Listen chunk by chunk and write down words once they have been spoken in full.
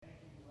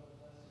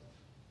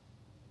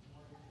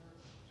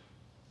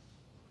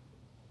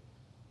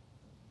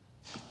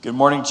Good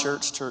morning,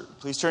 church.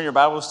 Please turn your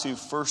Bibles to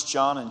 1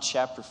 John and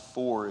chapter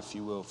 4, if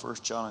you will. 1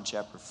 John and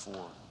chapter 4.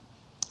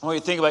 I want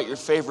you to think about your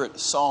favorite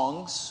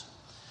songs,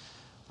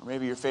 or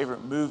maybe your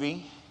favorite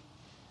movie,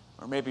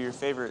 or maybe your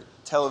favorite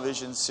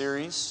television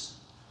series.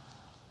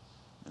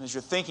 And as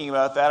you're thinking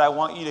about that, I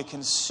want you to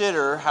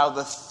consider how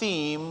the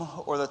theme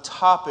or the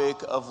topic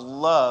of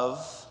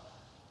love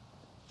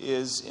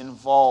is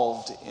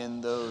involved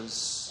in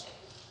those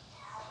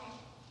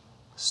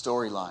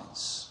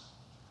storylines.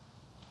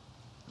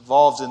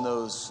 Involved in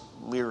those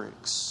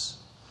lyrics,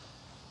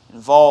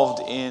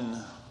 involved in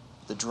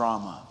the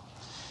drama.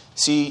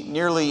 See,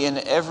 nearly in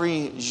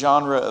every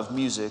genre of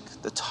music,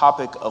 the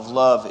topic of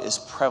love is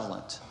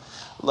prevalent.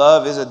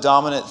 Love is a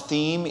dominant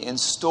theme in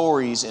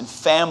stories, in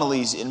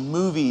families, in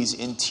movies,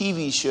 in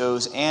TV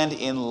shows, and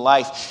in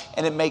life.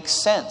 And it makes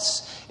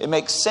sense. It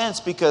makes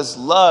sense because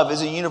love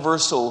is a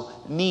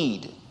universal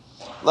need.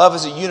 Love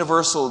is a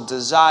universal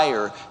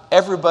desire.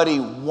 Everybody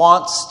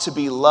wants to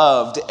be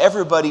loved.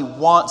 Everybody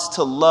wants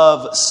to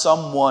love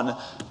someone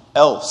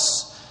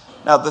else.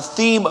 Now, the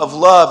theme of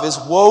love is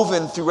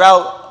woven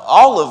throughout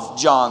all of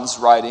John's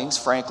writings,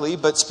 frankly,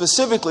 but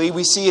specifically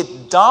we see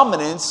it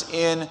dominance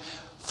in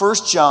 1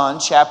 John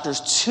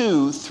chapters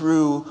 2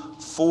 through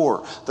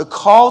 4. The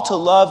call to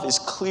love is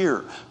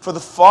clear. For the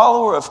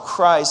follower of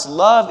Christ,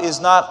 love is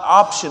not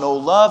optional.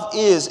 Love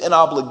is an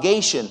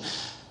obligation.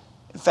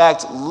 In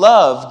fact,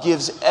 love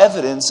gives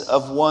evidence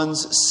of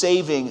one's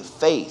saving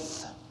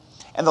faith.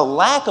 And the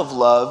lack of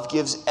love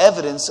gives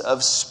evidence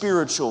of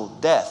spiritual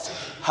death.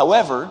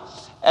 However,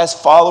 as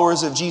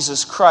followers of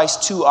Jesus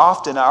Christ, too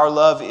often our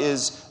love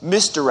is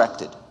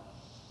misdirected.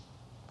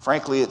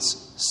 Frankly,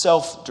 it's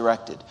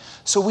self-directed.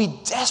 So we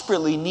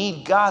desperately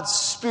need God's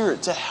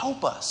Spirit to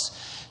help us,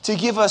 to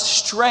give us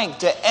strength,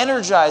 to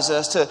energize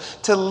us,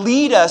 to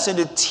lead us and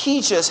to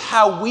teach us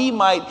how we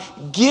might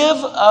give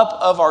up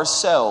of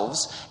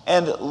ourselves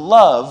and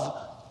love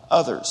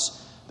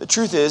others. The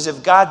truth is,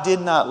 if God did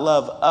not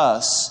love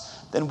us,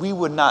 then we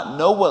would not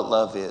know what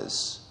love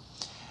is.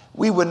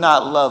 We would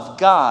not love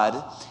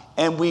God,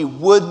 and we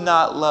would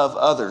not love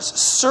others.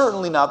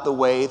 Certainly not the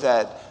way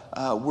that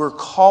we're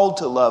called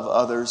to love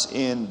others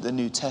in the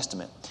New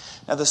Testament.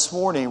 Now this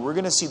morning, we're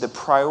going to see the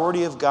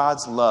priority of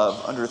God's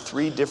love under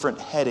 3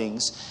 different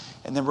headings,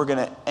 and then we're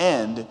going to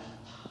end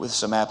with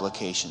some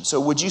application. So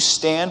would you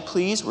stand,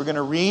 please? We're going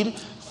to read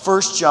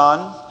 1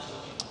 John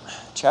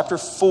chapter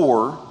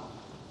 4.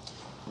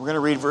 We're going to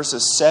read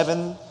verses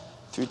 7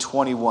 through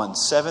 21,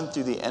 7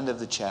 through the end of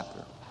the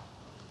chapter.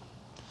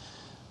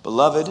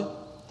 Beloved,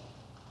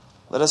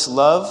 let us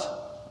love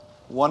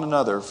one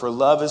another, for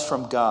love is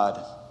from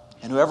God.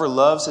 And whoever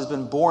loves has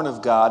been born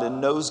of God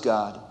and knows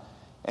God.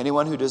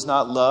 Anyone who does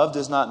not love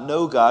does not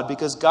know God,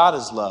 because God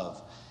is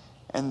love.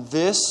 And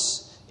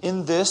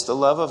in this the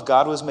love of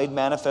God was made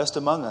manifest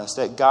among us,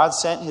 that God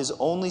sent his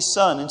only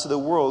Son into the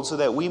world so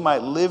that we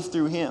might live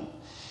through him.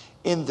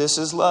 In this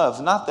is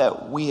love, not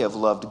that we have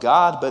loved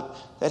God, but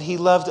that he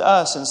loved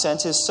us and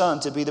sent his Son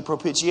to be the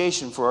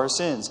propitiation for our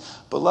sins.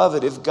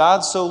 Beloved, if God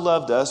so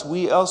loved us,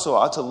 we also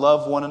ought to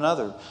love one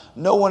another.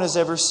 No one has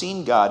ever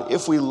seen God.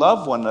 If we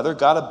love one another,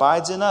 God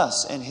abides in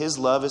us, and his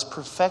love is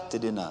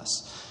perfected in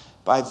us.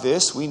 By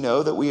this we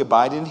know that we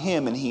abide in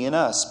him and he in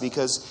us,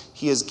 because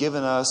he has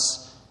given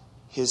us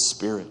his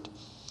Spirit.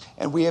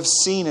 And we have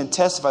seen and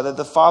testified that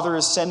the Father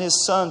has sent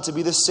his Son to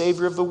be the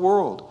Savior of the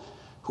world.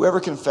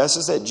 Whoever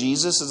confesses that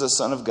Jesus is the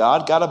Son of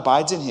God, God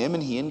abides in him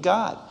and he in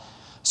God.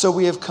 So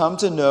we have come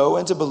to know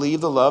and to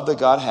believe the love that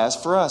God has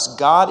for us.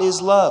 God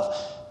is love.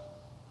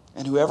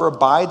 And whoever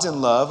abides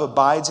in love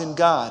abides in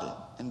God,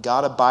 and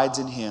God abides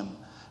in him.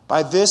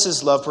 By this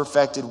is love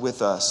perfected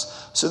with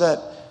us, so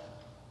that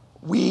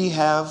we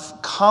have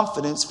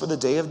confidence for the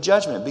day of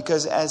judgment,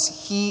 because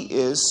as he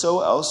is,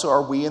 so also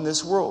are we in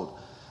this world.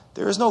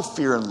 There is no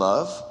fear in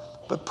love,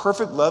 but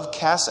perfect love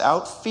casts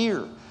out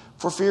fear.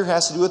 For fear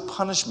has to do with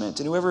punishment,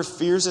 and whoever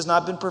fears has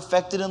not been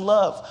perfected in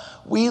love.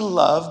 We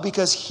love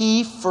because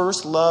he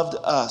first loved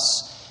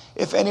us.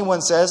 If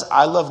anyone says,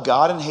 I love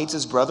God, and hates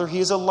his brother, he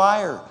is a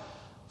liar.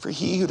 For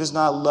he who does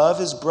not love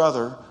his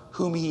brother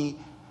whom he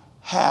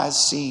has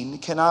seen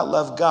cannot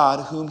love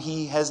God whom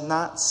he has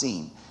not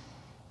seen.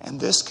 And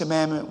this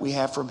commandment we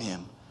have from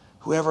him: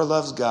 whoever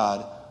loves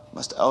God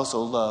must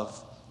also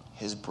love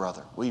his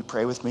brother. Will you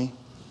pray with me?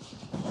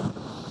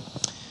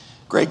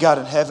 Great God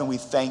in heaven, we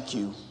thank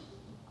you.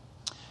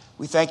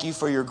 We thank you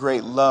for your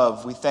great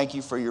love. We thank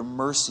you for your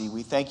mercy.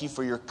 We thank you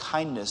for your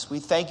kindness. We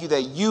thank you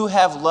that you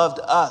have loved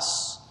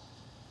us.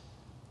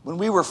 When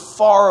we were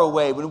far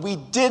away, when we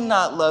did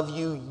not love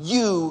you,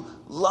 you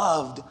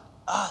loved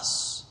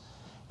us.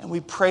 And we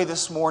pray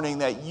this morning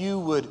that you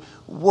would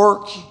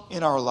work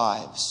in our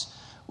lives.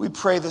 We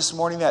pray this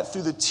morning that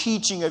through the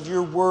teaching of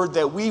your word,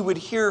 that we would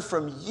hear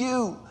from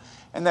you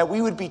and that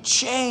we would be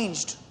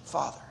changed,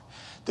 Father.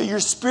 That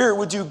your Spirit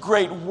would do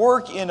great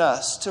work in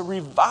us, to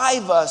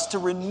revive us, to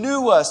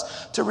renew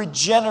us, to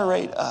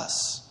regenerate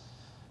us.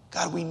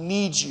 God, we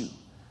need you.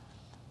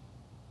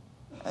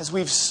 As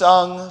we've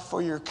sung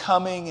for your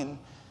coming and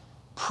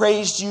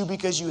praised you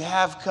because you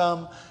have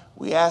come,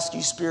 We ask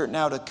you, Spirit,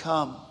 now to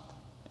come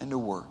and to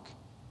work.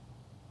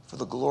 For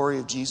the glory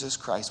of Jesus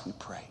Christ, we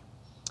pray.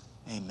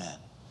 Amen.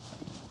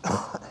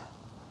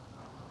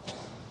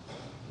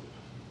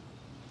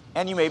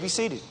 And you may be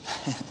seated.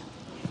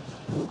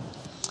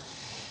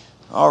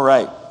 All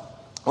right.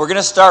 We're going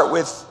to start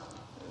with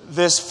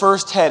this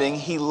first heading,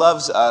 He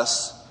loves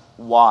us.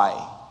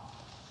 Why?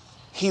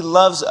 He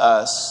loves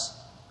us.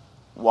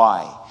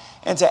 Why?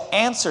 And to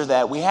answer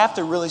that, we have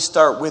to really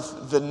start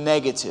with the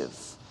negative.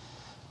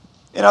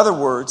 In other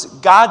words,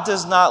 God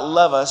does not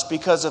love us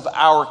because of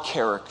our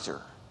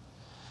character.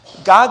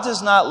 God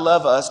does not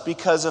love us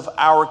because of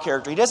our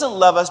character. He doesn't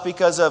love us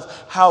because of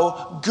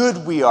how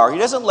good we are. He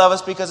doesn't love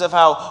us because of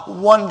how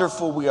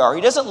wonderful we are. He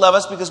doesn't love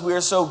us because we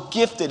are so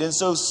gifted and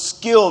so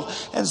skilled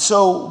and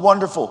so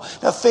wonderful.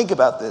 Now think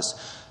about this.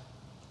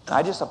 And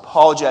I just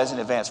apologize in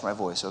advance for my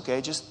voice,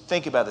 okay? Just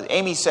think about this.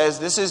 Amy says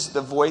this is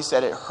the voice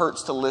that it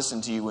hurts to listen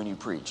to you when you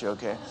preach,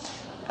 okay?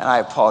 And I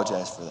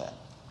apologize for that.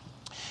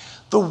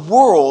 The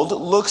world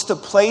looks to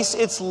place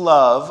its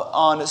love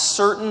on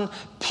certain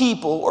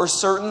people or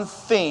certain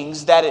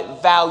things that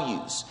it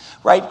values,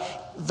 right?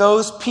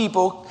 Those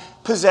people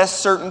possess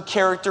certain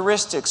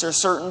characteristics or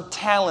certain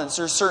talents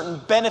or certain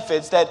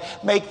benefits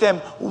that make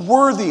them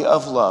worthy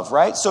of love,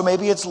 right? So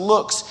maybe it's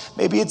looks,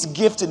 maybe it's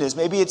giftedness,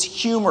 maybe it's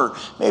humor,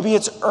 maybe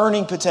it's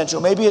earning potential,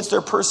 maybe it's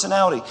their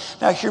personality.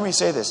 Now hear me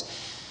say this.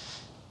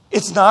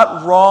 It's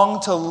not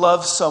wrong to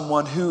love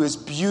someone who is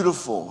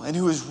beautiful and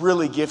who is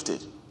really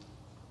gifted.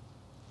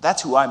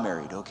 That's who I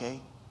married,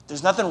 okay?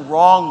 There's nothing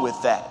wrong with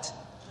that.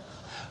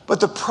 But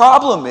the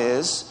problem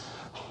is,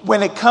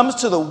 when it comes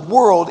to the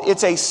world,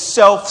 it's a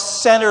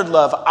self-centered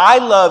love. I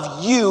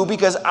love you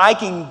because I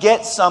can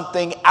get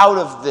something out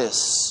of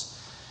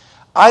this.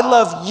 I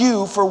love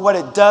you for what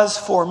it does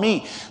for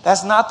me.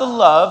 That's not the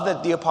love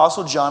that the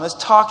Apostle John is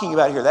talking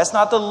about here. That's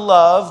not the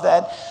love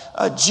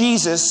that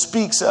Jesus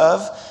speaks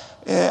of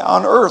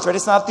on earth, right?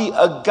 It's not the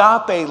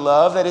agape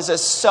love that is a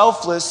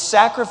selfless,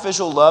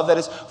 sacrificial love that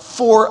is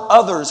for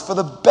others, for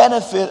the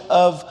benefit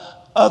of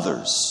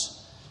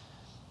others.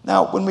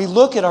 Now, when we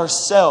look at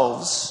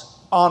ourselves,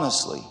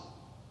 honestly,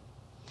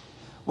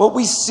 what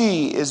we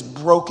see is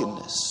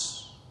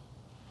brokenness.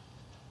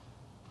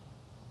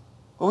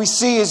 What we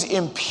see is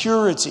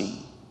impurity.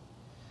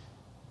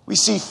 We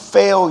see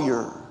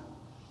failure.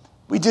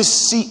 We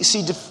just see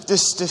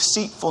this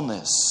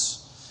deceitfulness.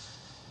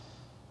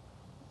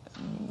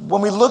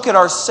 When we look at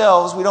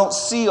ourselves, we don't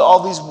see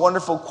all these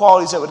wonderful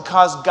qualities that would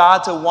cause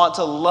God to want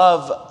to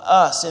love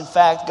us. In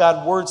fact,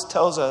 God's word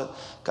tells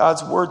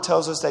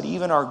us that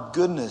even our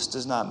goodness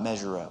does not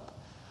measure up.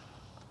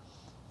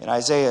 In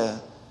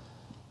Isaiah,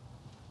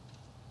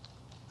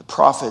 the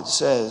prophet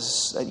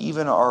says that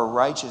even our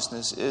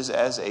righteousness is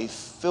as a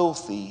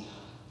filthy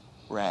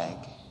rag.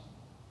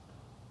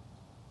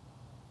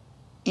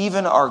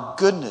 Even our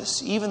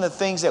goodness, even the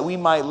things that we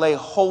might lay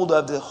hold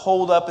of, to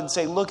hold up and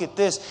say, look at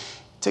this,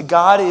 to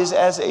God is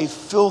as a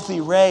filthy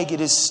rag.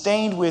 It is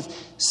stained with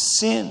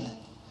sin.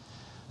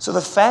 So the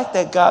fact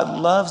that God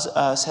loves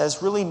us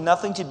has really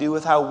nothing to do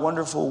with how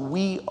wonderful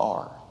we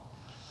are.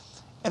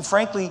 And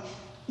frankly,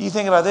 you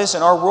think about this,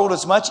 in our world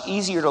it's much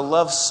easier to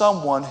love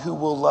someone who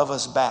will love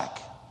us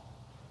back.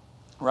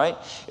 Right?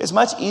 It's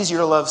much easier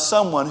to love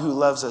someone who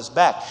loves us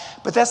back.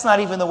 But that's not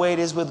even the way it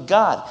is with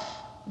God.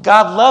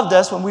 God loved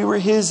us when we were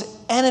His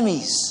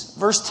enemies.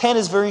 Verse 10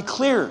 is very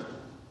clear.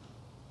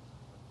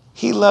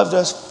 He loved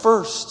us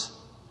first.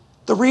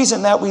 The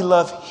reason that we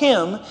love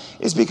Him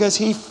is because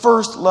He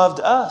first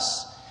loved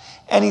us.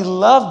 And He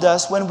loved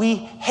us when we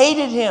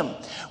hated Him,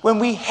 when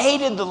we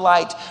hated the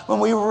light,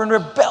 when we were in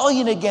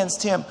rebellion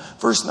against Him.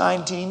 Verse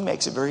 19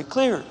 makes it very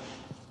clear.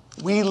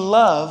 We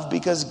love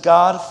because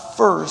God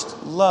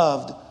first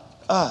loved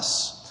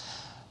us.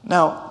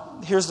 Now,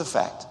 here's the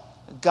fact.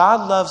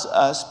 God loves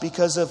us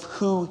because of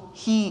who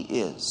He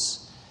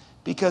is,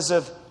 because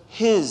of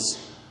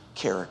His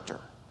character.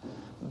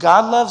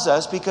 God loves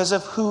us because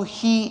of who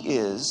He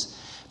is,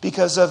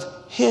 because of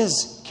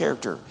His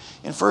character.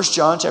 In 1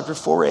 John chapter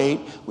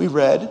 4:8, we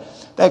read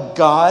that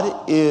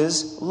God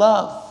is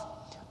love.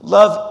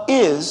 Love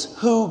is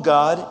who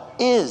God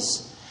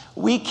is.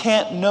 We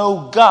can't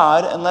know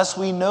God unless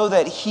we know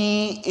that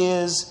He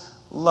is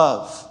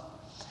love.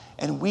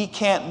 And we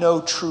can't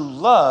know true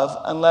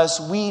love unless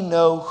we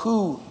know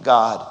who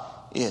God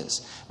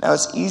is. Now,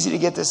 it's easy to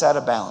get this out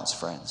of balance,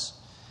 friends.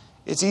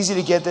 It's easy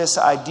to get this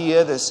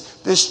idea,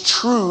 this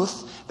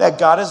truth that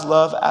God is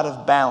love out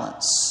of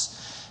balance.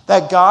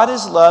 That God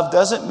is love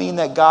doesn't mean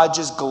that God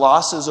just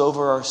glosses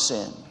over our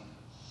sin.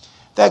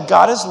 That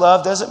God is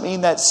love doesn't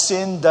mean that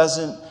sin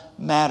doesn't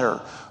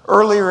matter.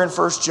 Earlier in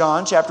 1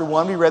 John chapter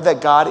 1, we read that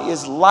God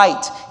is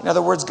light. In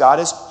other words, God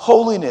is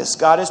holiness.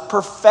 God is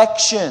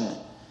perfection.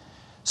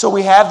 So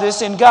we have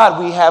this in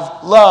God. We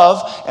have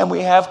love and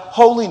we have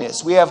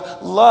holiness. We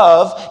have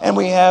love and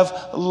we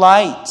have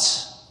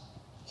light.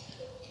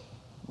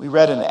 We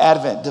read an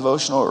Advent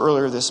devotional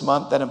earlier this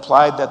month that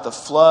implied that the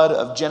flood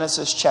of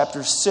Genesis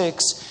chapter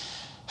 6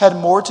 had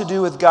more to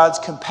do with God's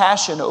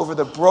compassion over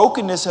the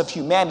brokenness of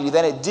humanity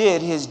than it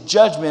did His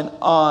judgment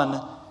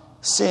on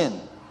sin,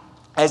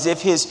 as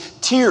if his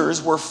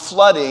tears were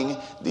flooding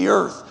the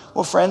earth.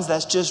 Well, friends,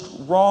 that's just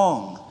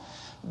wrong.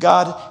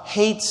 God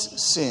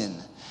hates sin.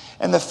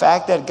 And the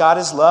fact that God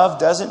is love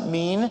doesn't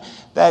mean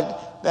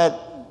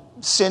that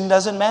sin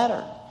doesn't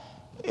matter.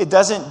 It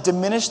doesn't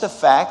diminish the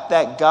fact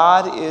that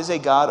God is a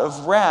God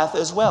of wrath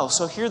as well.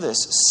 So hear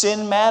this.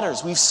 Sin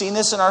matters. We've seen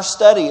this in our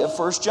study of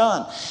 1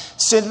 John.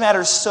 Sin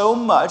matters so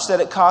much that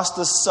it cost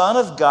the Son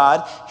of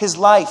God his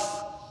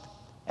life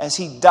as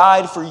he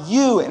died for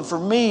you and for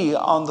me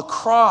on the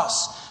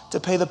cross to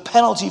pay the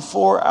penalty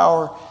for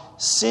our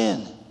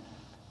sin.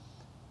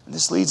 And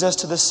this leads us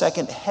to the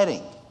second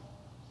heading.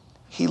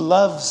 He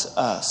loves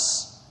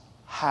us.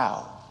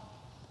 How?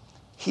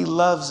 He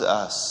loves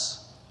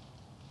us.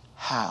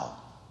 How?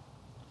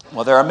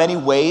 Well, there are many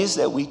ways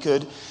that we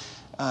could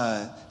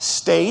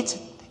state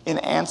in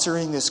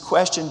answering this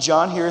question.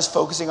 John here is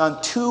focusing on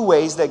two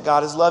ways that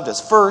God has loved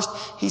us. First,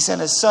 he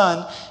sent his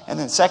Son, and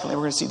then secondly,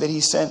 we're going to see that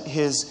he sent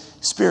his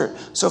Spirit.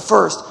 So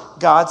first,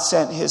 God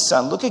sent his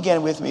Son. Look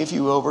again with me, if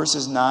you will,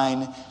 verses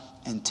 9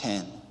 and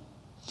 10.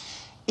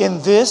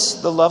 In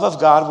this, the love of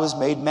God was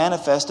made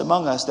manifest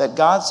among us, that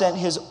God sent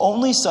his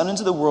only Son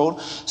into the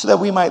world so that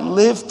we might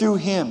live through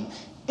him.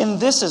 In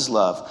this is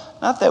love,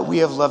 not that we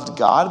have loved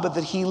God, but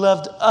that he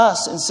loved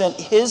us and sent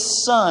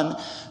his Son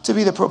to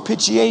be the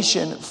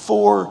propitiation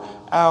for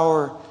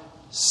our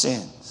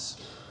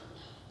sins.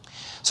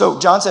 So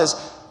John says,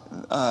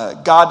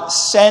 God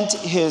sent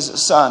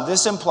his Son.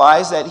 This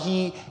implies that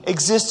he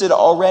existed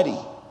already.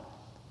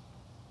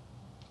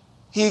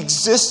 He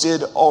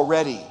existed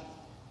already.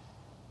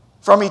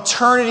 From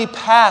eternity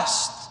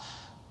past,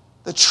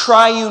 the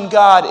triune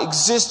God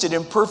existed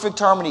in perfect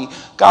harmony.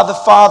 God the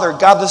Father,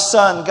 God the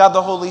Son, God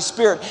the Holy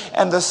Spirit.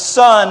 And the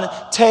Son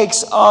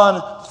takes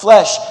on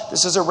flesh.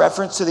 This is a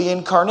reference to the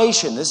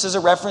incarnation. This is a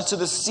reference to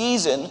the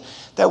season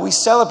that we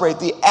celebrate,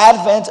 the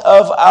advent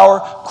of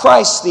our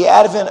Christ, the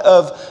advent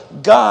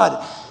of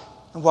God.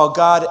 And while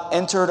God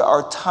entered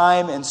our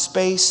time and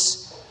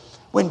space,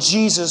 when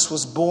Jesus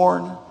was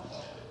born,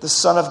 the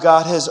Son of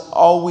God has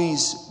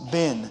always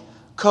been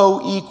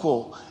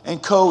co-equal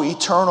and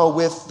co-eternal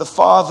with the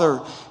Father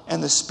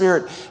and the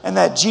Spirit. And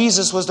that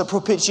Jesus was the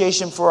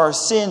propitiation for our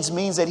sins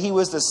means that he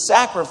was the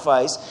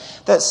sacrifice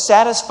that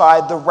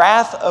satisfied the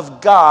wrath of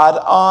God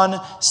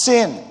on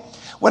sin.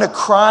 When a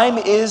crime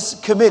is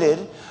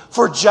committed,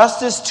 for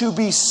justice to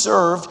be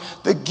served,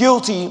 the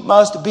guilty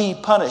must be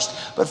punished.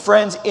 But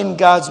friends, in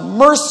God's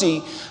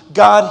mercy,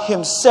 God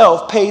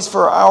himself pays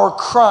for our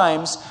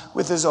crimes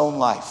with his own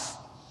life.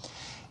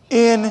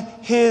 In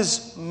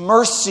his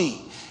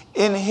mercy,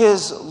 in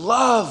his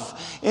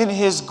love, in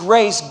his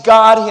grace,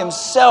 God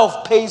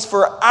himself pays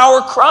for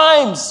our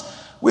crimes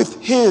with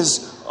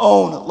his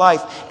own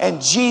life. And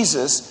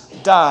Jesus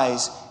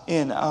dies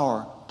in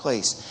our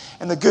place.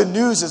 And the good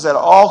news is that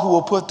all who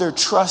will put their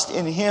trust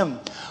in him,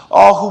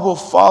 all who will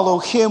follow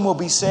him will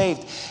be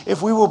saved.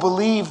 If we will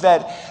believe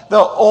that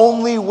the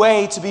only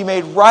way to be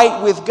made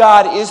right with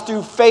God is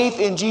through faith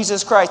in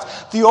Jesus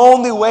Christ, the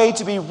only way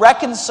to be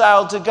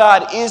reconciled to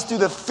God is through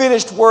the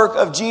finished work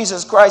of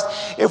Jesus Christ.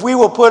 If we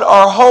will put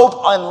our hope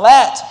on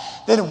that,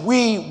 then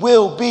we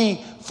will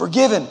be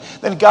forgiven.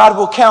 Then God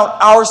will count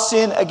our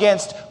sin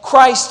against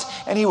Christ,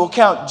 and he will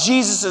count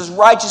Jesus'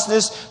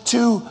 righteousness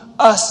to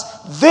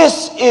us.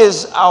 This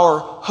is our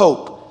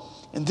hope,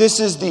 and this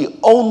is the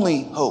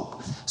only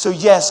hope. So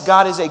yes,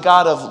 God is a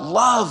God of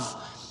love,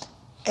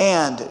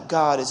 and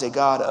God is a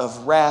God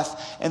of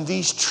wrath. And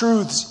these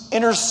truths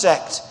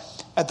intersect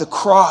at the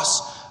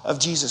cross of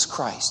Jesus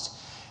Christ.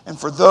 And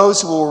for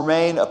those who will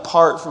remain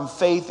apart from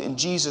faith in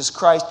Jesus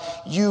Christ,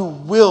 you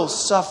will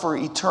suffer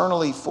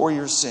eternally for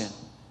your sin.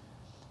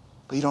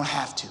 But you don't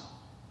have to,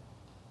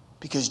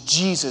 because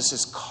Jesus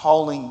is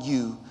calling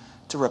you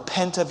to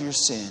repent of your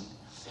sin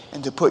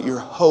and to put your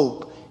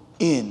hope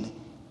in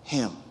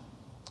him.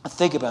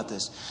 Think about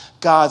this.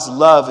 God's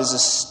love is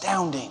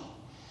astounding.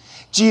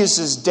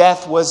 Jesus'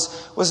 death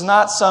was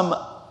not some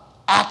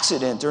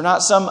accident or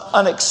not some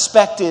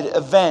unexpected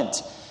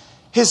event.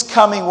 His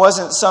coming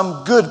wasn't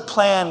some good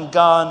plan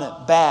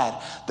gone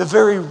bad. The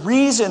very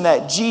reason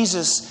that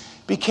Jesus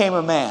became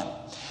a man,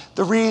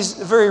 the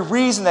very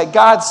reason that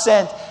God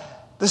sent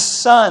the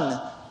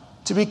Son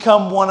to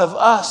become one of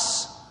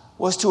us,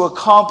 was to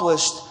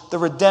accomplish the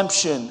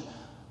redemption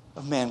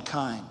of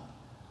mankind,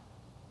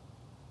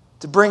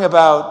 to bring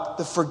about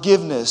the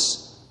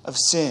forgiveness of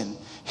sin.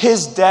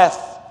 His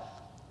death,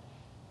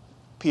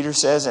 Peter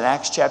says in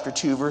Acts chapter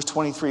 2, verse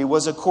 23,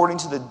 was according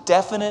to the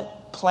definite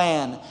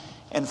plan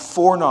and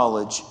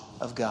foreknowledge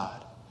of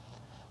God.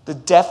 The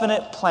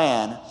definite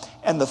plan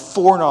and the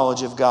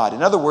foreknowledge of God.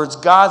 In other words,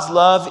 God's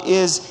love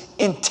is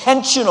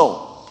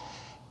intentional.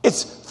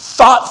 It's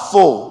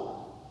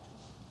thoughtful,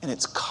 and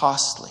it's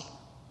costly.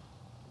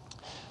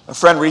 A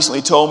friend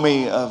recently told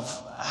me of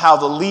how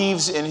the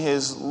leaves in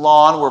his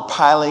lawn were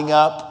piling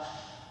up,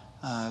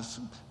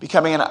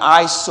 becoming an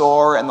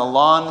eyesore, and the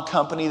lawn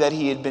company that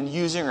he had been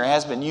using or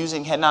has been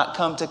using had not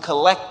come to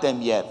collect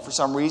them yet. For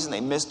some reason,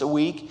 they missed a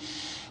week.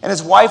 And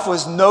his wife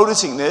was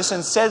noticing this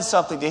and said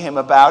something to him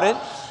about it.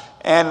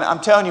 And I'm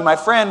telling you, my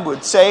friend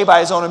would say by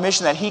his own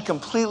admission that he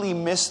completely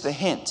missed the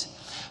hint.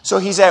 So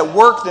he's at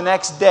work the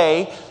next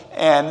day,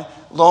 and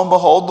lo and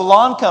behold, the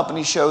lawn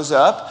company shows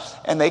up,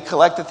 and they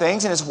collect the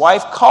things, and his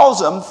wife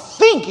calls him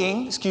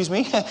thinking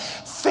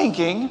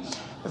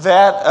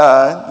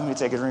that, let me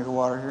take a drink of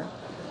water here.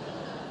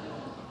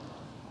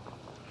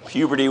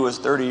 Puberty was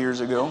 30 years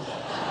ago.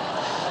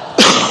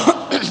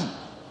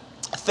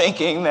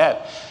 Thinking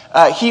that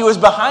he was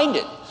behind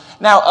it.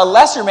 Now, a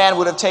lesser man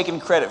would have taken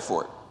credit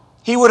for it.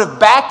 He would have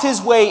backed his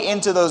way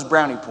into those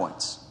brownie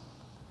points.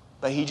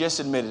 But he just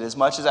admitted, as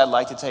much as I'd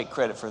like to take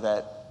credit for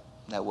that,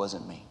 that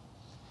wasn't me.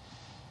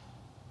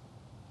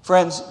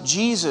 Friends,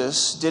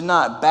 Jesus did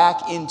not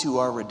back into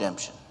our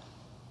redemption.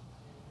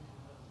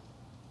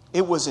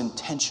 It was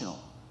intentional.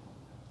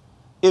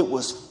 It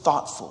was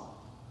thoughtful.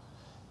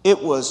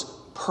 It was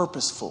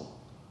purposeful.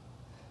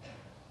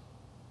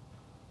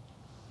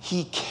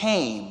 He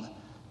came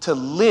to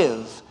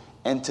live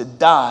and to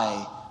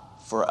die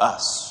for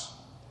us.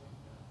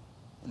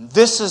 And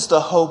this is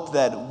the hope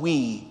that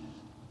we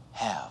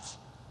have.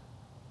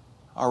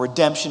 Our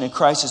redemption in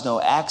Christ is no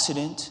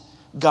accident.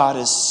 God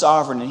is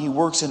sovereign, and He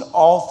works in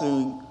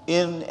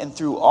and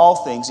through all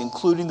things,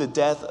 including the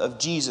death of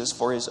Jesus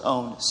for His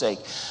own sake.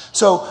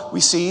 So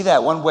we see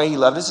that one way He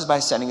loved us is by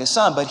sending His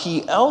Son, but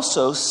He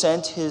also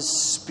sent His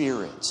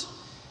Spirit.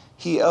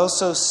 He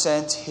also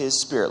sent His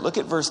Spirit. Look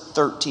at verse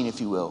 13, if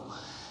you will.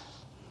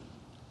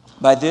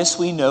 By this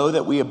we know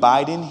that we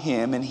abide in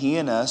Him and He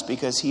in us,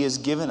 because He has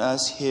given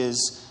us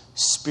His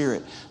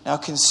Spirit. Now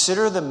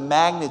consider the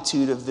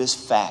magnitude of this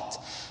fact,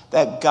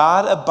 that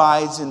God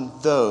abides in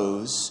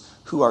those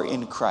who are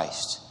in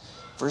Christ.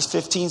 Verse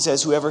 15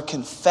 says, whoever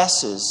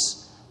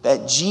confesses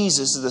that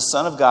Jesus is the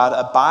Son of God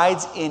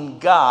abides in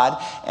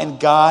God and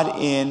God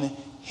in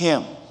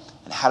him.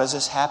 And how does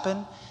this happen?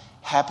 It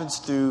happens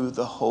through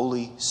the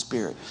Holy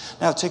Spirit.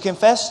 Now, to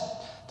confess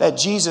that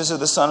Jesus is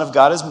the Son of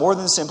God is more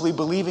than simply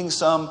believing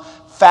some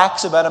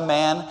facts about a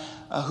man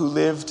who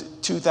lived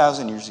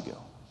 2,000 years ago.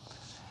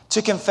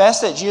 To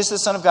confess that Jesus is the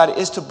Son of God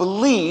is to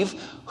believe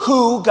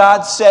who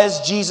God says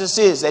Jesus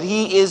is, that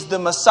He is the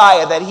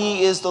Messiah, that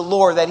He is the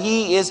Lord, that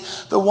He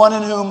is the one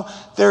in whom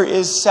there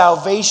is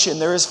salvation,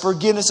 there is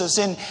forgiveness of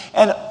sin,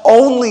 and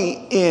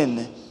only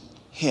in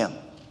Him.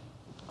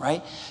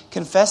 Right?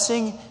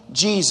 Confessing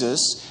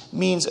Jesus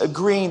means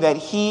agreeing that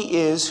He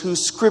is who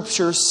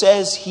Scripture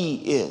says He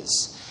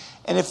is.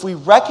 And if we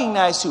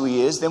recognize who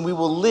He is, then we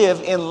will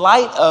live in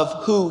light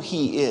of who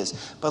He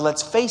is. But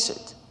let's face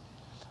it,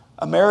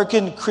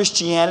 American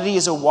Christianity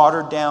is a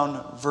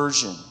watered-down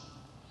version.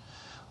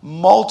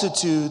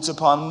 Multitudes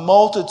upon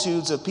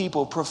multitudes of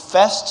people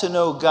profess to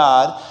know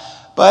God,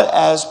 but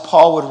as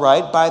Paul would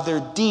write, by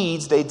their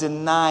deeds they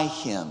deny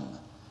Him.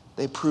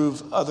 They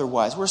prove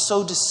otherwise. We're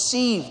so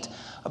deceived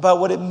about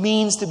what it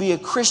means to be a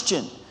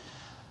Christian.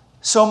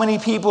 So many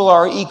people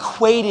are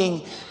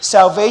equating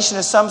salvation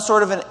as some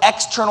sort of an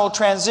external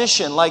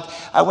transition. Like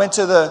I went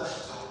to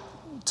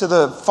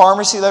the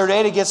pharmacy the other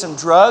day to get some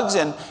drugs,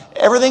 and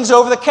everything's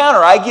over the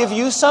counter. I give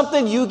you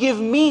something, you give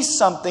me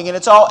something, and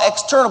it's all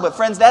external. But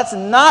friends, that's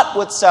not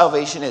what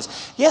salvation is.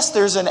 Yes,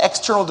 there's an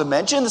external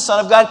dimension. The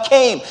Son of God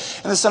came,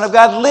 and the Son of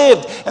God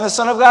lived, and the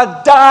Son of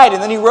God died,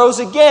 and then He rose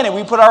again, and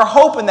we put our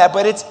hope in that.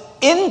 But it's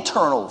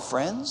internal,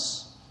 friends.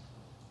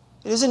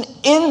 It is an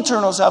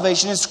internal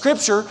salvation. In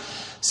Scripture,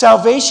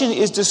 salvation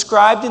is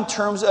described in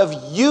terms of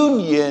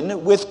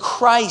union with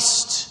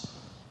Christ.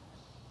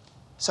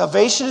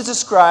 Salvation is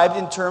described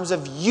in terms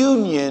of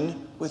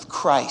union with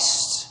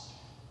Christ.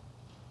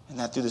 And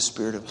that through the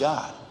Spirit of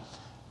God.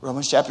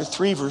 Romans chapter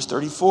 3, verse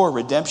 34,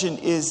 redemption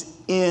is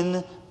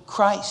in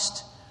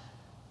Christ.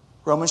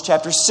 Romans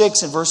chapter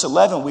 6 and verse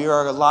 11, we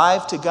are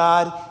alive to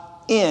God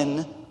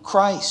in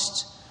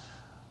Christ.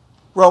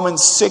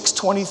 Romans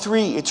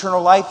 6:23,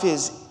 eternal life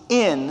is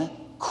in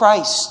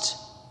Christ.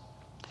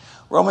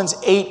 Romans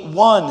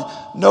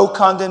 8:1, no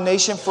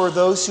condemnation for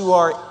those who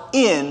are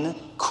in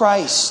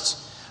Christ.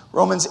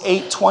 Romans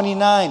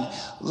 8:29,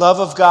 love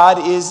of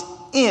God is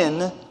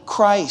in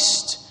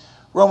Christ.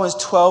 Romans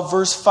 12,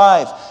 verse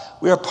 5,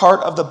 we are part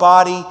of the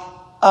body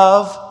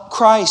of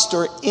Christ,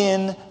 or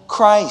in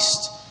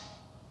Christ.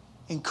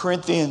 In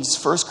Corinthians,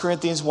 1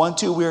 Corinthians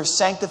 1:2, we are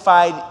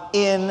sanctified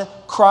in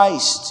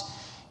Christ.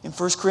 In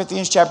 1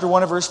 Corinthians chapter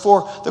 1 and verse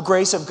 4, the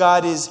grace of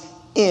God is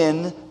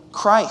in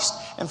Christ.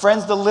 And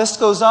friends, the list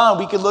goes on.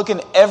 We could look in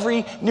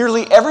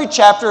nearly every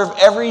chapter of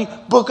every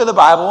book of the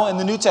Bible in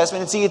the New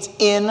Testament and see it's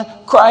in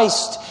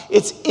Christ.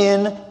 It's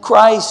in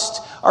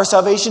Christ. Our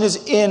salvation is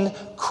in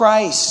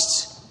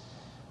Christ.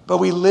 But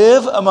we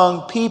live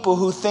among people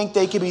who think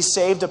they can be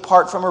saved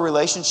apart from a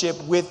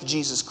relationship with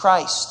Jesus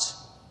Christ.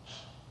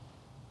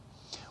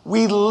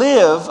 We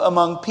live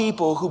among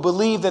people who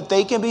believe that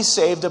they can be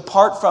saved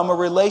apart from a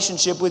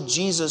relationship with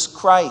Jesus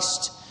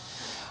Christ.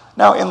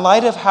 Now, in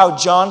light of how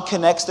John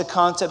connects the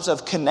concepts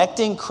of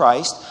connecting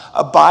Christ,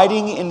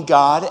 abiding in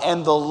God,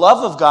 and the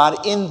love of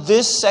God in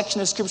this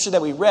section of Scripture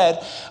that we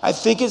read, I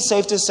think it's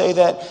safe to say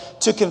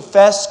that to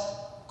confess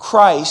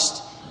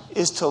Christ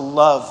is to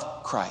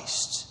love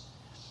Christ,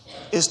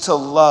 is to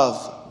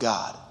love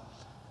God.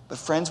 But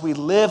friends, we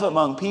live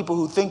among people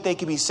who think they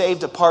can be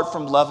saved apart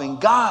from loving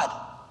God.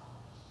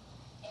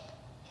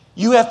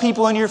 You have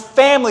people in your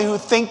family who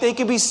think they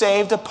can be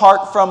saved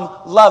apart from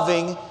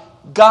loving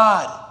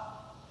God.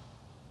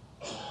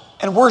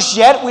 And worse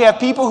yet, we have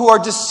people who are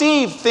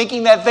deceived,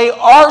 thinking that they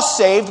are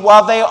saved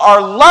while they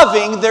are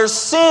loving their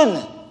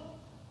sin.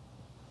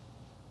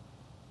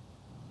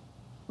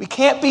 We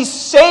can't be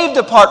saved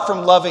apart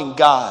from loving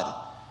God.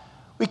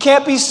 We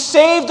can't be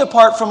saved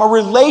apart from a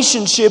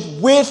relationship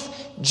with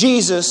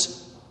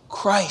Jesus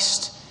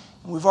Christ.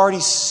 And we've already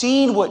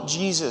seen what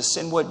Jesus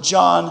and what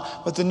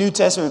the New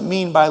Testament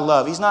mean by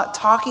love. He's not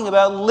talking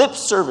about lip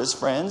service,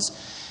 friends.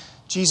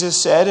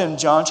 Jesus said in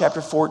John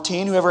chapter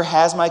 14, whoever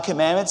has my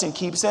commandments and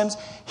keeps them,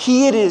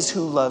 he it is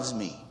who loves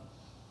me.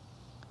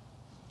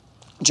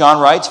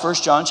 John writes, 1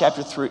 John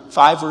chapter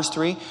 5, verse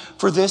 3,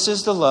 for this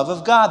is the love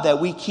of God,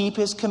 that we keep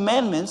his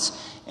commandments,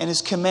 and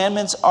his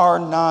commandments are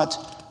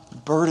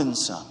not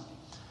burdensome.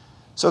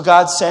 So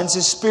God sends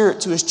his Spirit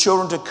to his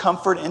children to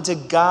comfort and to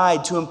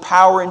guide, to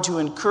empower and to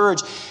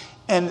encourage.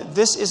 And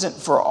this isn't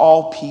for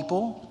all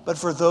people, but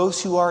for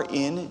those who are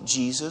in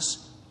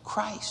Jesus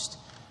Christ.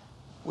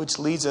 Which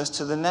leads us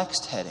to the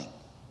next heading.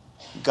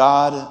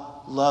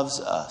 God loves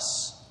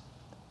us.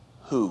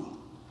 Who?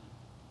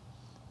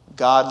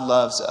 God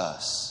loves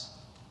us.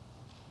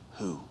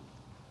 Who?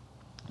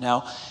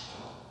 Now,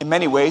 in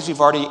many ways,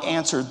 we've already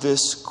answered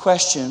this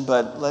question,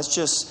 but let's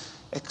just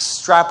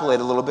extrapolate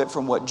a little bit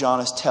from what John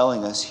is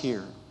telling us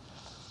here.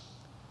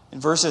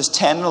 In verses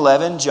 10 and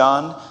 11,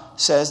 John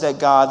says that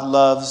God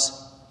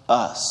loves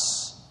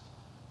us.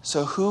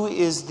 So who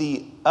is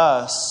the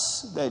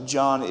us that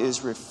John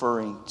is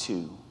referring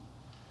to?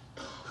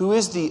 Who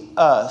is the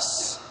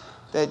us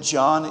that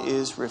John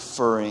is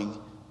referring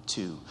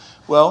to?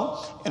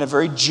 Well, in a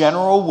very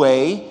general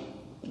way,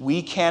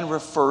 we can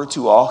refer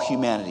to all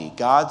humanity.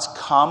 God's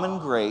common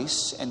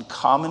grace and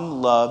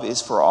common love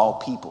is for all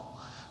people.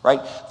 Right?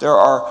 There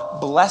are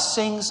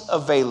blessings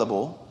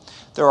available.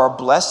 There are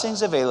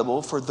blessings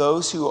available for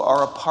those who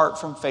are apart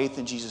from faith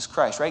in Jesus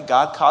Christ. Right?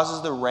 God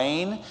causes the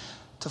rain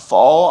to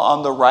fall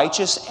on the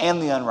righteous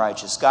and the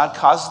unrighteous. God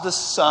causes the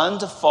sun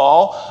to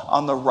fall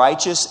on the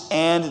righteous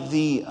and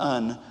the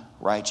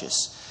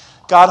unrighteous.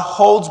 God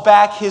holds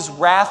back his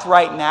wrath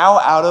right now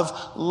out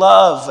of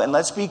love. And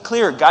let's be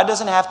clear, God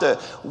doesn't have to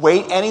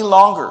wait any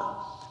longer.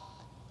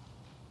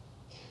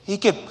 He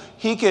could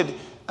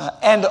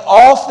end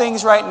all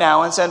things right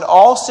now and send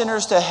all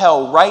sinners to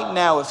hell right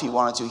now if he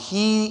wanted to.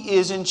 He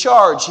is in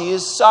charge. He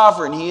is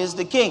sovereign. He is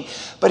the king.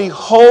 But he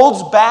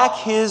holds back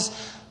his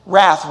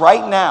wrath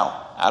right now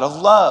out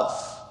of love.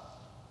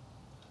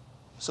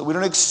 So we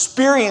don't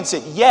experience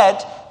it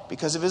yet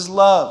because of his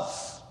love.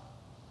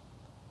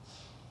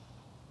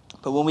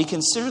 But when we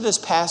consider this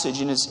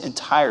passage in its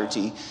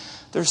entirety,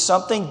 there's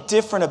something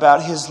different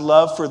about his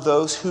love for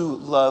those who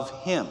love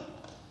him.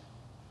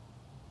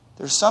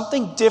 There's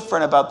something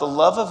different about the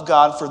love of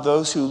God for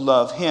those who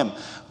love him.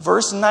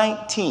 Verse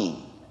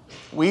 19,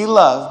 we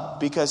love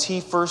because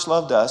he first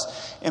loved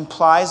us,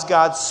 implies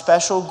God's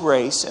special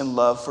grace and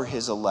love for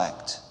his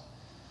elect.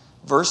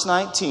 Verse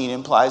 19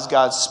 implies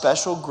God's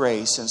special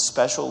grace and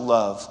special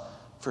love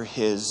for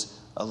his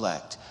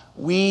elect.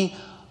 We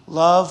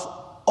love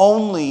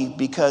only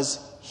because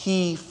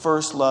he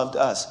first loved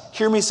us.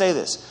 Hear me say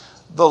this.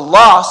 The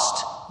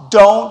lost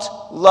don't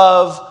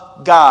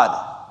love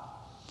God.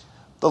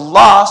 The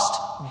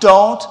lost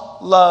don't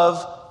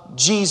love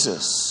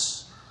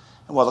Jesus.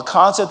 And while the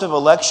concept of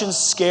election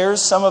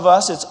scares some of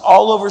us, it's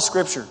all over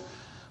Scripture.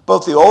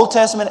 Both the Old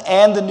Testament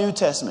and the New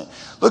Testament.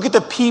 Look at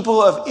the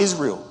people of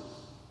Israel.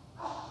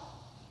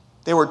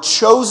 They were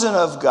chosen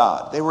of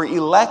God. They were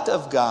elect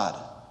of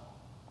God.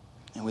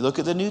 And we look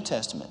at the New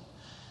Testament.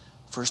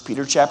 1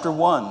 Peter chapter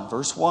 1,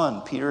 verse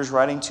 1. Peter is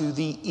writing to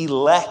the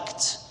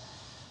elect.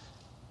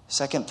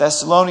 2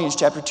 Thessalonians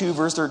chapter 2,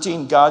 verse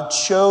 13. God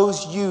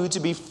chose you to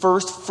be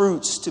first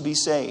fruits to be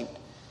saved.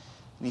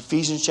 In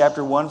Ephesians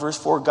chapter 1, verse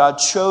 4. God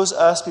chose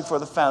us before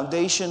the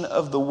foundation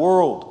of the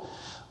world.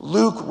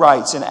 Luke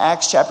writes in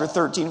Acts chapter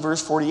 13,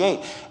 verse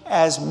 48.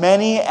 As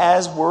many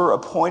as were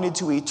appointed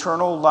to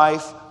eternal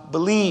life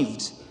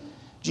believed.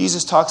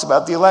 Jesus talks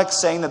about the elect,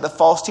 saying that the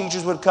false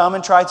teachers would come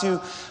and try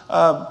to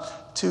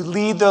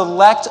lead the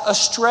elect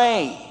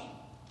astray.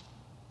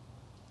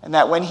 And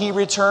that when he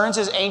returns,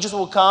 his angels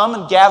will come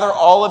and gather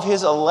all of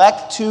his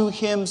elect to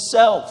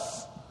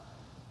himself.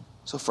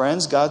 So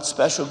friends, God's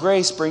special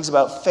grace brings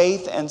about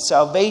faith and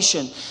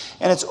salvation.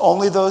 And it's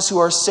only those who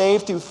are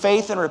saved through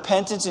faith and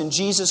repentance in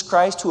Jesus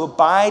Christ who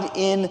abide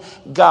in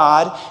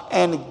God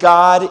and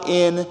God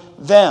in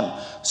them.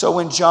 So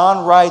when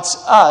John writes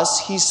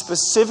us, he's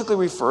specifically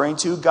referring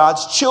to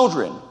God's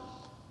children,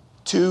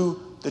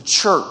 to the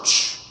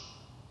church.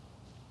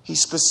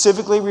 He's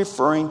specifically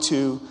referring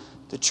to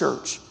the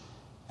church.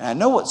 And I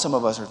know what some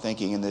of us are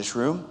thinking in this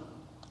room.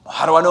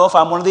 How do I know if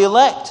I'm one of the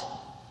elect?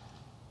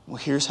 Well,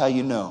 here's how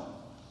you know.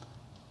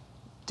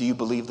 Do you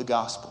believe the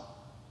gospel?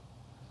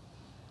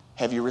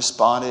 Have you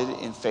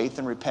responded in faith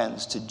and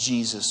repentance to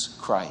Jesus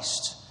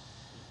Christ?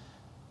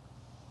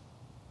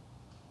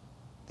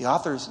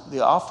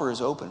 The offer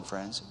is open,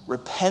 friends.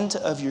 Repent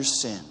of your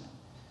sin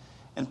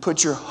and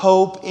put your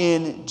hope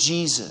in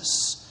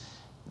Jesus.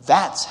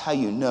 That's how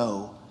you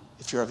know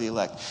if you're of the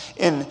elect.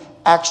 In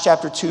Acts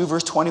chapter 2,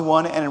 verse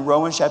 21, and in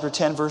Romans chapter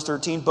 10, verse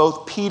 13,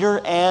 both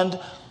Peter and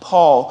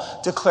Paul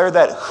declare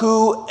that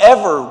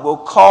whoever will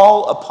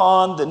call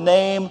upon the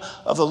name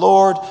of the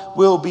Lord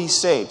will be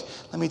saved.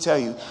 Let me tell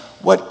you,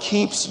 what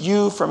keeps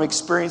you from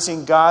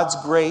experiencing God's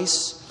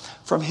grace,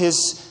 from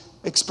His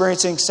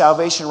experiencing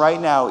salvation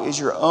right now, is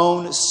your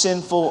own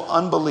sinful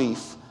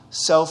unbelief,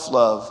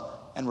 self-love,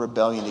 and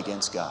rebellion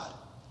against God.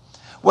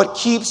 What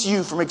keeps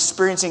you from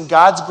experiencing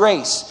God's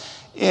grace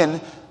in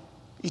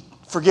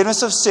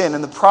forgiveness of sin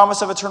and the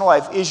promise of eternal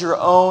life is your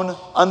own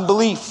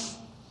unbelief,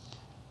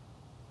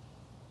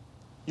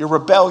 your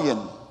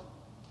rebellion,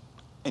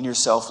 and your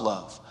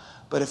self-love.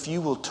 But if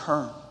you will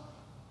turn,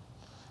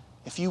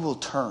 if you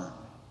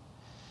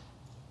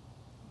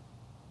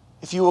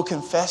will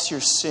confess your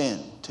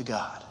sin to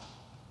God,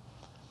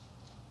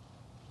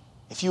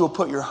 if you will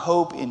put your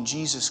hope in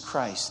Jesus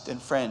Christ, then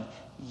friend,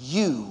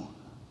 you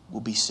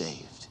will be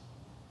saved.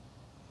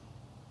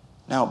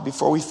 Now,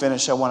 before we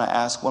finish, I want to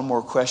ask one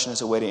more question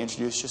as a way to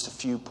introduce just a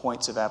few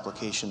points of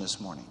application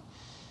this morning.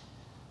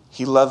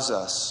 He loves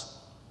us,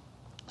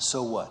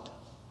 so what?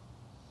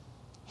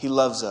 He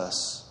loves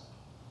us,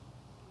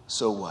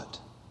 so what?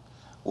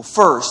 Well,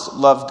 first,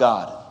 love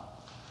God.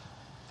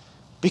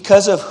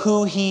 Because of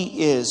who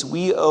He is,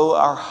 we owe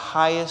our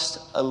highest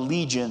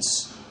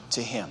allegiance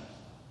to Him.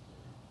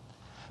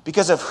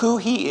 Because of who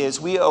He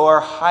is, we owe our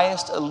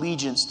highest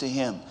allegiance to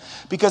Him.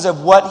 Because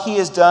of what He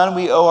has done,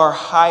 we owe our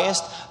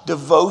highest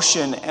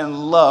devotion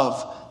and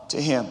love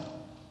to Him.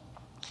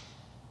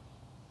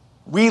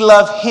 We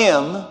love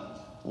Him.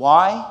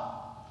 Why?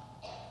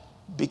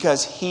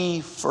 Because He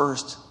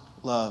first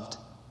loved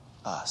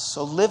us.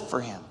 So live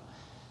for Him.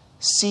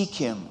 Seek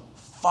Him.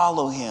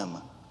 Follow Him.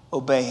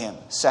 Obey Him.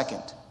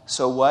 Second,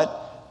 so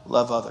what?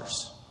 Love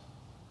others.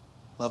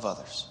 Love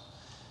others.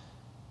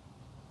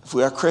 If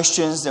we are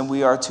Christians, then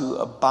we are to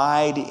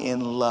abide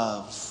in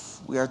love.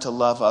 We are to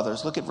love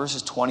others. Look at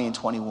verses 20 and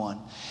 21.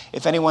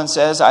 If anyone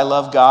says, I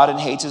love God, and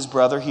hates his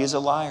brother, he is a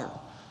liar.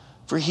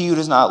 For he who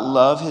does not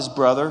love his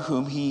brother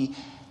whom he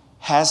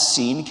has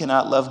seen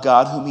cannot love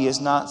God whom he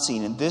has not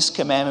seen. And this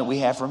commandment we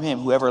have from Him: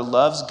 whoever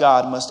loves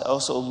God must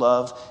also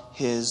love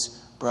his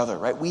brother.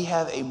 Right? We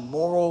have a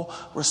moral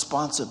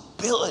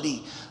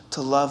responsibility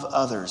to love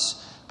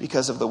others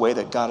because of the way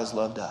that God has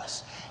loved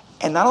us.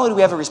 And not only do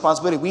we have a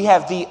responsibility, we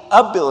have the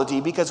ability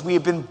because we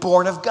have been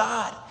born of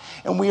God.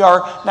 And we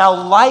are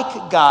now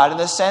like God in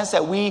the sense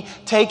that we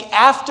take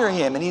after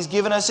Him. And He's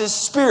given us His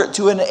Spirit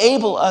to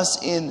enable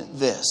us in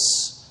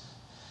this.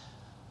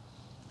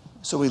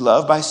 So we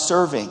love by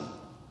serving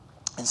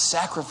and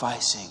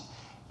sacrificing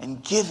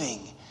and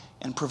giving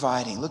and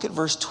providing. Look at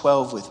verse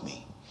 12 with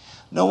me.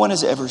 No one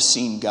has ever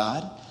seen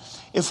God.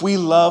 If we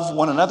love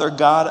one another,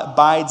 God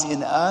abides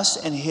in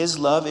us and His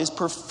love is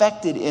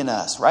perfected in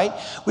us, right?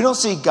 We don't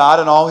see God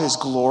in all His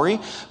glory,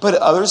 but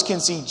others can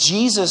see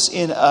Jesus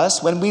in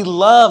us when we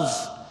love.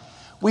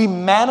 We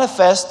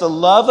manifest the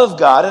love of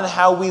God in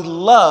how we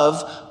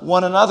love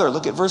one another.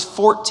 Look at verse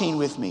 14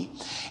 with me.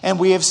 And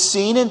we have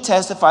seen and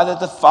testify that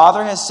the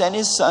Father has sent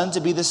His Son to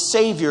be the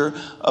Savior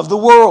of the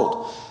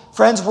world.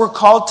 Friends, we're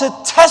called to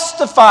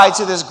testify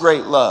to this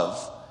great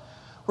love.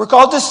 We're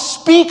called to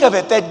speak of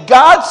it, that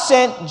God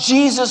sent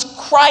Jesus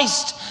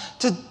Christ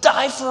to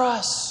die for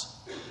us.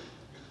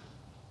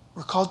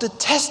 We're called to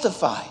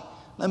testify.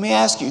 Let me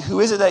ask you, who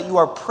is it that you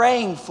are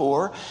praying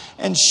for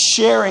and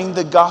sharing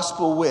the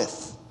gospel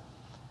with?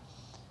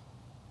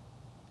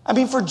 I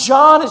mean, for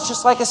John, it's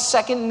just like a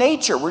second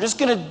nature. We're just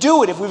going to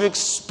do it. If we've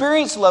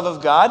experienced the love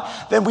of God,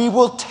 then we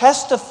will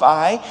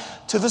testify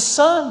to the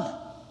Son.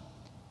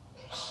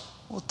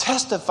 We'll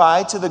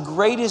testify to the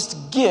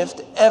greatest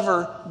gift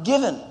ever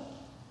given.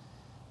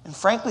 And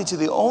frankly, to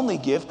the only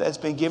gift that's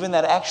been given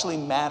that actually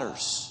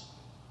matters.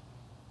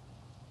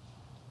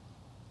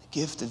 The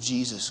gift of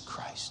Jesus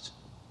Christ.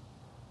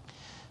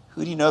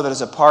 Who do you know that is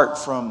apart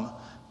from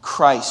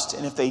Christ,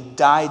 and if they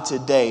died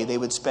today, they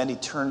would spend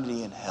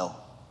eternity in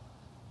hell?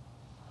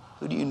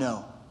 Who do you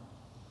know?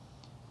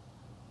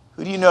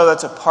 Who do you know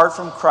that's apart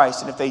from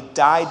Christ, and if they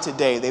died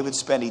today, they would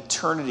spend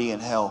eternity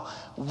in hell?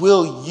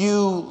 Will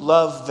you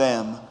love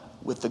them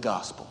with the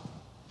gospel?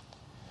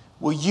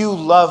 Will you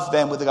love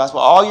them with the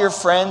gospel? All your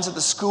friends at the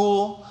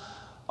school,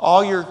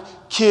 all your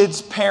kids'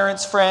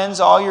 parents' friends,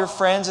 all your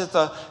friends at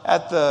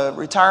the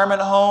retirement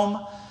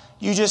home,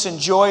 you just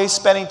enjoy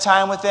spending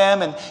time with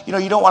them, and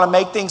you don't want to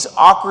make things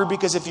awkward,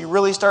 because if you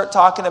really start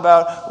talking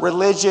about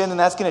religion and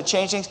that's going to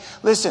change things.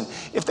 Listen,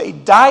 if they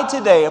died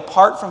today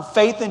apart from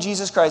faith in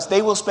Jesus Christ,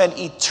 they will spend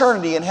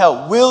eternity in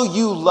hell. Will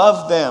you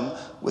love them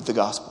with the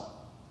gospel?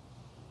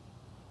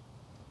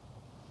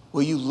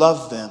 Will you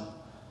love them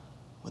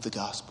with the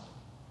gospel?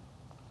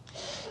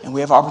 And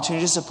we have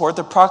opportunity to support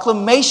the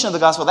proclamation of the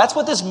gospel. That's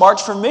what this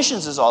March for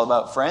Missions is all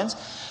about, friends.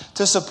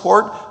 To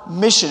support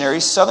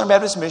missionaries, Southern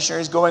Baptist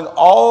missionaries, going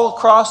all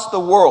across the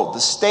world, the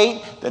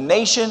state, the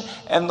nation,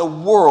 and the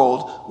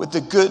world, with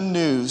the good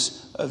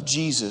news of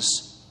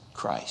Jesus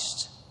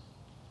Christ.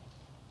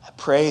 I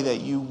pray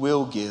that you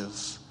will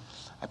give.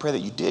 I pray that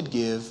you did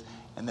give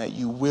and that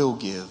you will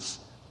give.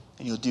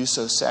 And you'll do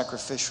so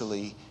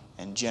sacrificially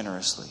and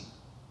generously.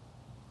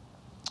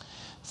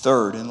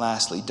 Third and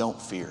lastly,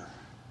 don't fear.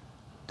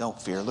 Don't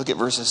fear. Look at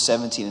verses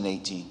 17 and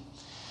 18.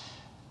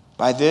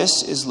 By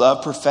this is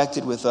love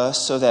perfected with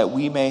us, so that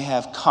we may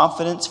have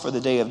confidence for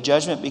the day of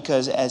judgment,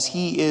 because as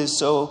he is,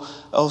 so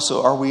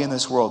also are we in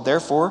this world.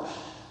 Therefore,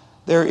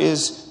 there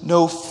is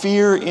no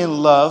fear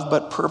in love,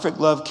 but perfect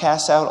love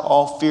casts out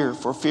all fear.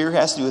 For fear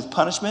has to do with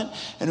punishment,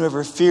 and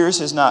whoever fears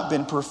has not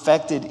been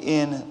perfected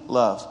in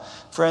love.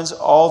 Friends,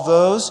 all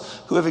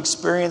those who have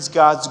experienced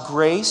God's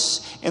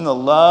grace in the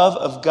love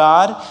of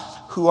God,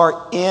 who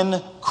are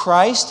in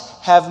Christ,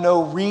 have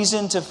no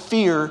reason to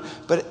fear,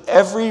 but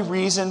every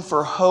reason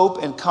for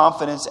hope and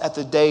confidence at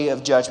the day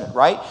of judgment,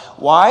 right?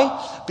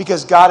 Why?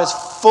 Because God has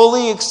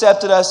fully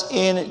accepted us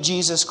in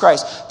Jesus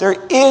Christ. There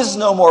is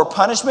no more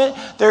punishment.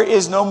 There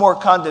is no more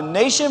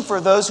condemnation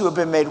for those who have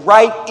been made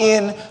right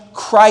in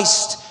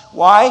Christ.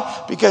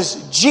 Why?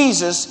 Because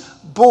Jesus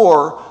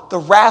bore the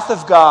wrath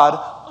of God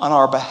on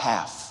our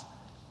behalf.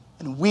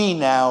 And we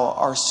now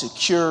are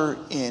secure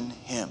in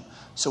him.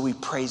 So we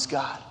praise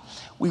God.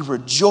 We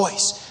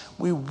rejoice.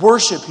 We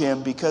worship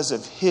him because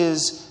of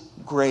his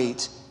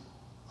great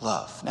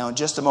love. Now, in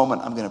just a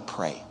moment, I'm going to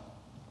pray.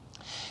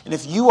 And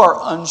if you are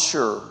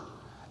unsure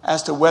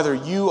as to whether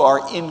you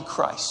are in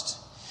Christ,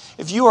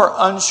 if you are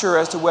unsure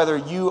as to whether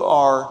you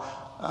are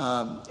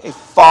a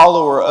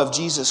follower of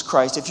Jesus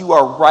Christ, if you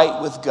are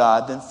right with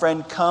God, then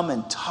friend, come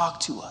and talk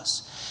to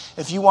us.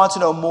 If you want to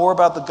know more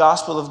about the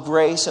gospel of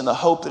grace and the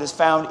hope that is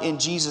found in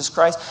Jesus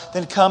Christ,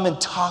 then come and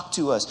talk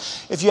to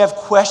us. If you have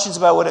questions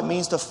about what it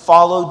means to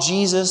follow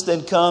Jesus,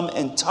 then come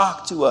and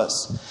talk to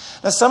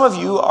us. Now, some of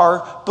you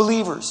are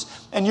believers,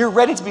 and you're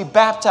ready to be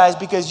baptized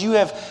because you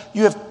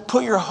have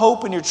put your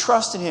hope and your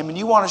trust in him, and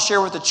you want to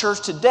share with the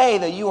church today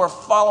that you are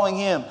following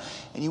him,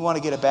 and you want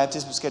to get a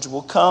baptism schedule.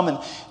 Well, come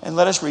and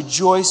let us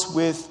rejoice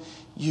with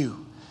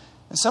you.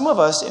 And some of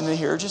us in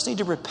here just need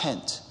to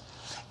repent.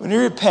 We need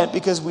to repent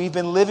because we've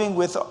been living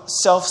with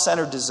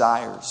self-centered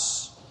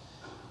desires.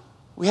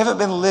 We haven't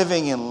been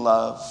living in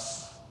love.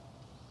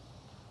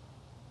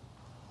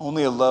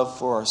 Only a love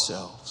for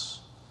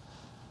ourselves.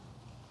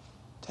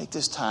 Take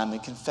this time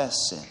and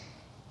confess sin.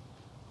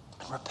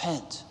 And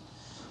repent.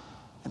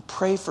 And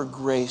pray for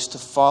grace to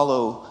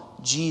follow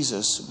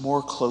Jesus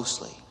more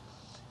closely.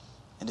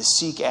 And to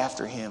seek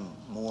after him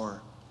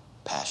more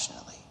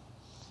passionately.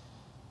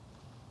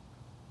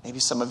 Maybe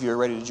some of you are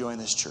ready to join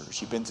this church.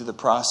 You've been through the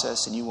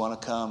process and you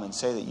want to come and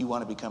say that you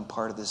want to become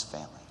part of this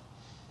family.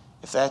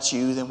 If that's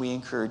you, then we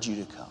encourage you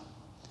to come.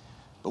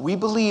 But we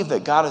believe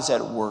that God is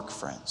at work,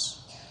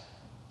 friends.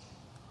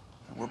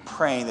 And we're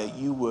praying that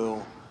you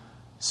will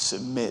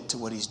submit to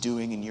what he's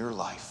doing in your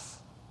life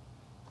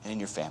and in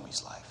your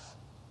family's life.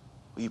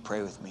 Will you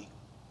pray with me?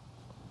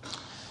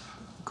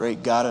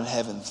 Great God in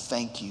heaven,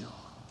 thank you.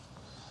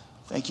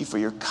 Thank you for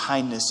your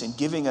kindness in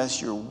giving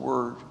us your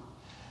word,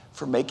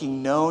 for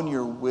making known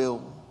your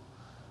will,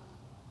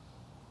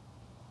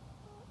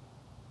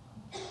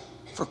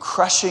 for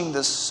crushing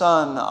the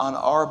Son on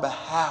our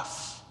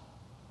behalf,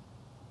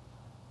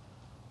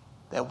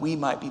 that we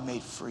might be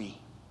made free,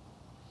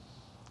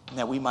 and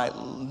that we might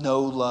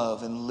know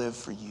love and live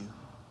for you.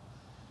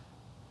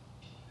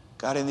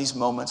 God, in these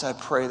moments, I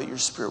pray that your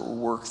Spirit will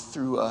work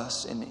through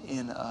us and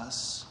in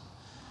us.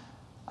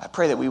 I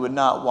pray that we would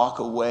not walk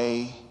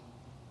away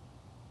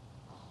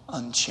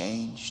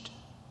unchanged.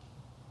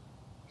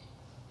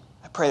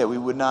 I pray that we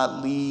would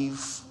not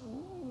leave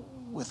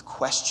with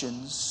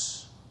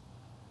questions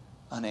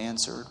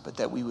unanswered, but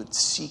that we would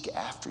seek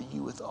after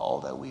you with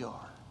all that we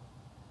are.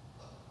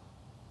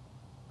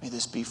 May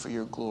this be for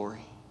your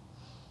glory.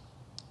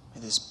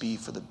 May this be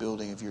for the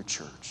building of your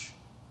church.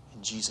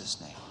 In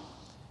Jesus' name,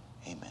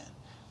 amen.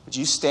 Would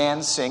you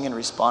stand, sing, and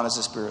respond as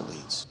the Spirit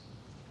leads?